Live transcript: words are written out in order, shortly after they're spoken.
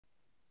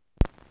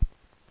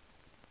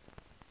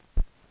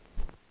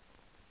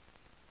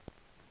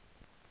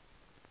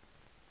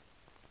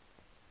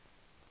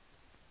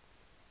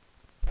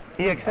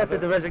He accepted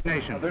the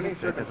resignation. Are there any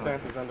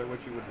circumstances under which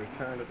you would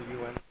return to the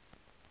UN?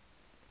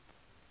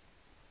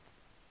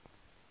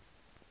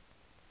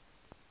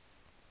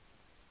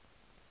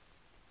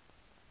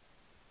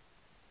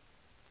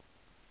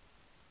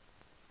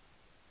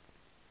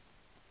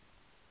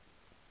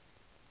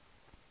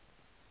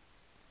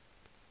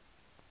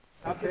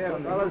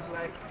 Okay, fellas.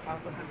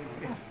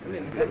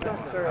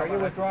 Sir, are you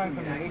withdrawing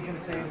from the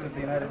agencies of the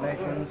United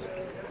Nations?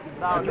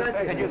 Now,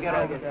 can you get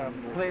over there?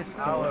 Please,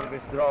 our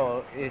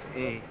withdrawal is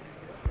a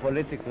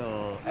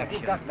political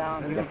action.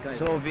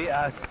 So we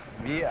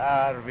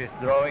are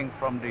withdrawing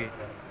from the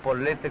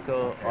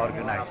political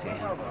organization.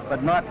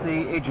 But not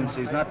the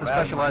agencies, not the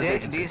specialized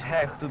agencies. These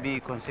have to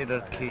be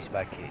considered case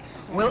by case.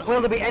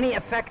 Will there be any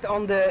effect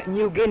on the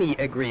New Guinea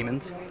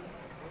agreement,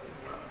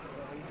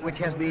 which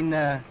has been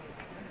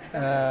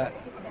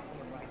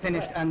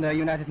finished under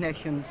United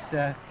Nations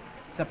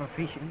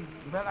supervision?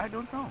 Well, I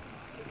don't know.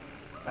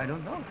 I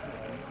don't know.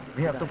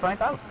 We have to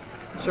find out.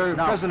 Sir,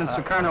 Now, President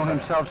Sukarno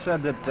himself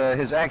said that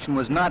his action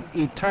was not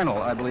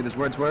eternal, I believe his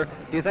words were.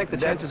 Do you think the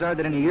chances are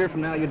that in a year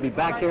from now you'd be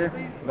back here?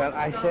 Well,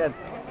 I said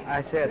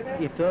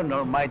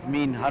eternal might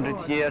mean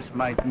 100 years,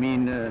 might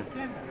mean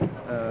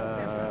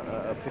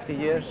 50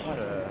 years,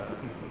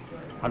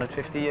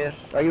 150 years.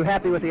 Are you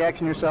happy with the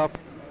action yourself?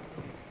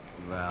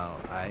 Well,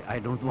 I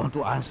don't want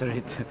to answer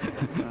it.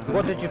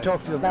 What did you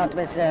talk to About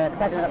with the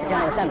President of the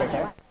General Assembly,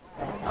 sir?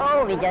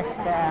 Oh, we just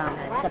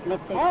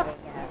submitted.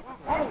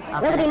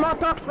 Will there be more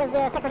talks with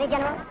the Secretary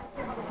General?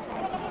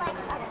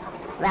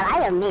 Well, I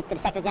will meet the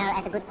Secretary General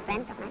as a good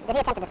friend. Did he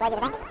attempt to dissuade you,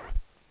 do you think?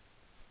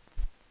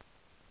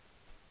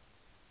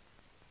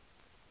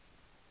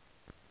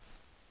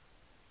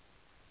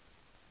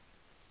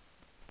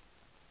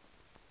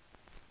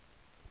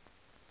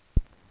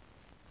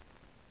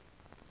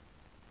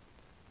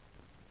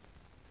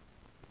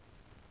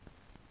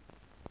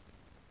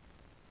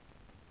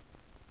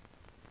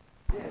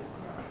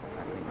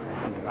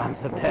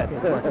 Answer that.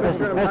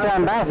 Mr.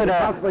 Ambassador.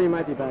 Possibly you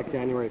might be back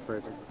January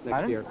 1st next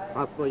Pardon? year.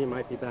 Possibly you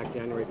might be back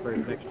January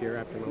 1st next year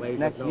after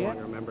Malaysia is no year?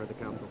 longer a member of the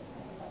Council.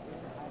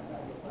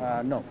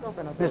 No.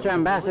 Mr.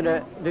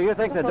 Ambassador, do you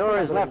think the door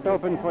is left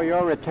open for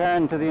your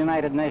return to the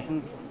United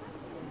Nations?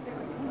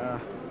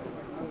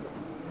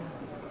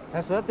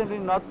 Certainly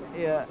not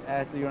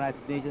as the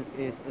United Nations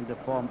is in the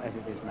form as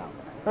it is now.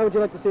 How would you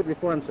like to see it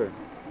reformed, sir?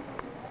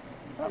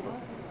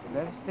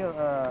 There is still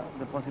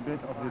the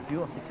possibility of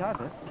review of the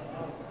Charter.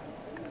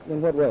 In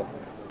what way?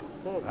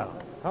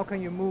 How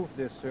can you move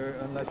this, sir,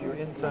 unless you're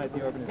inside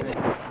the organization?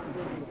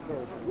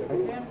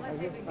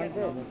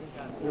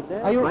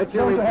 Are you Might you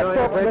going to have enjoy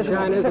talks Red with the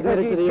China is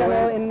admitted to the Secretary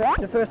General UN?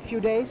 in the first few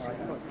days?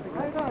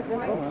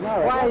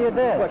 Why are you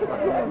there?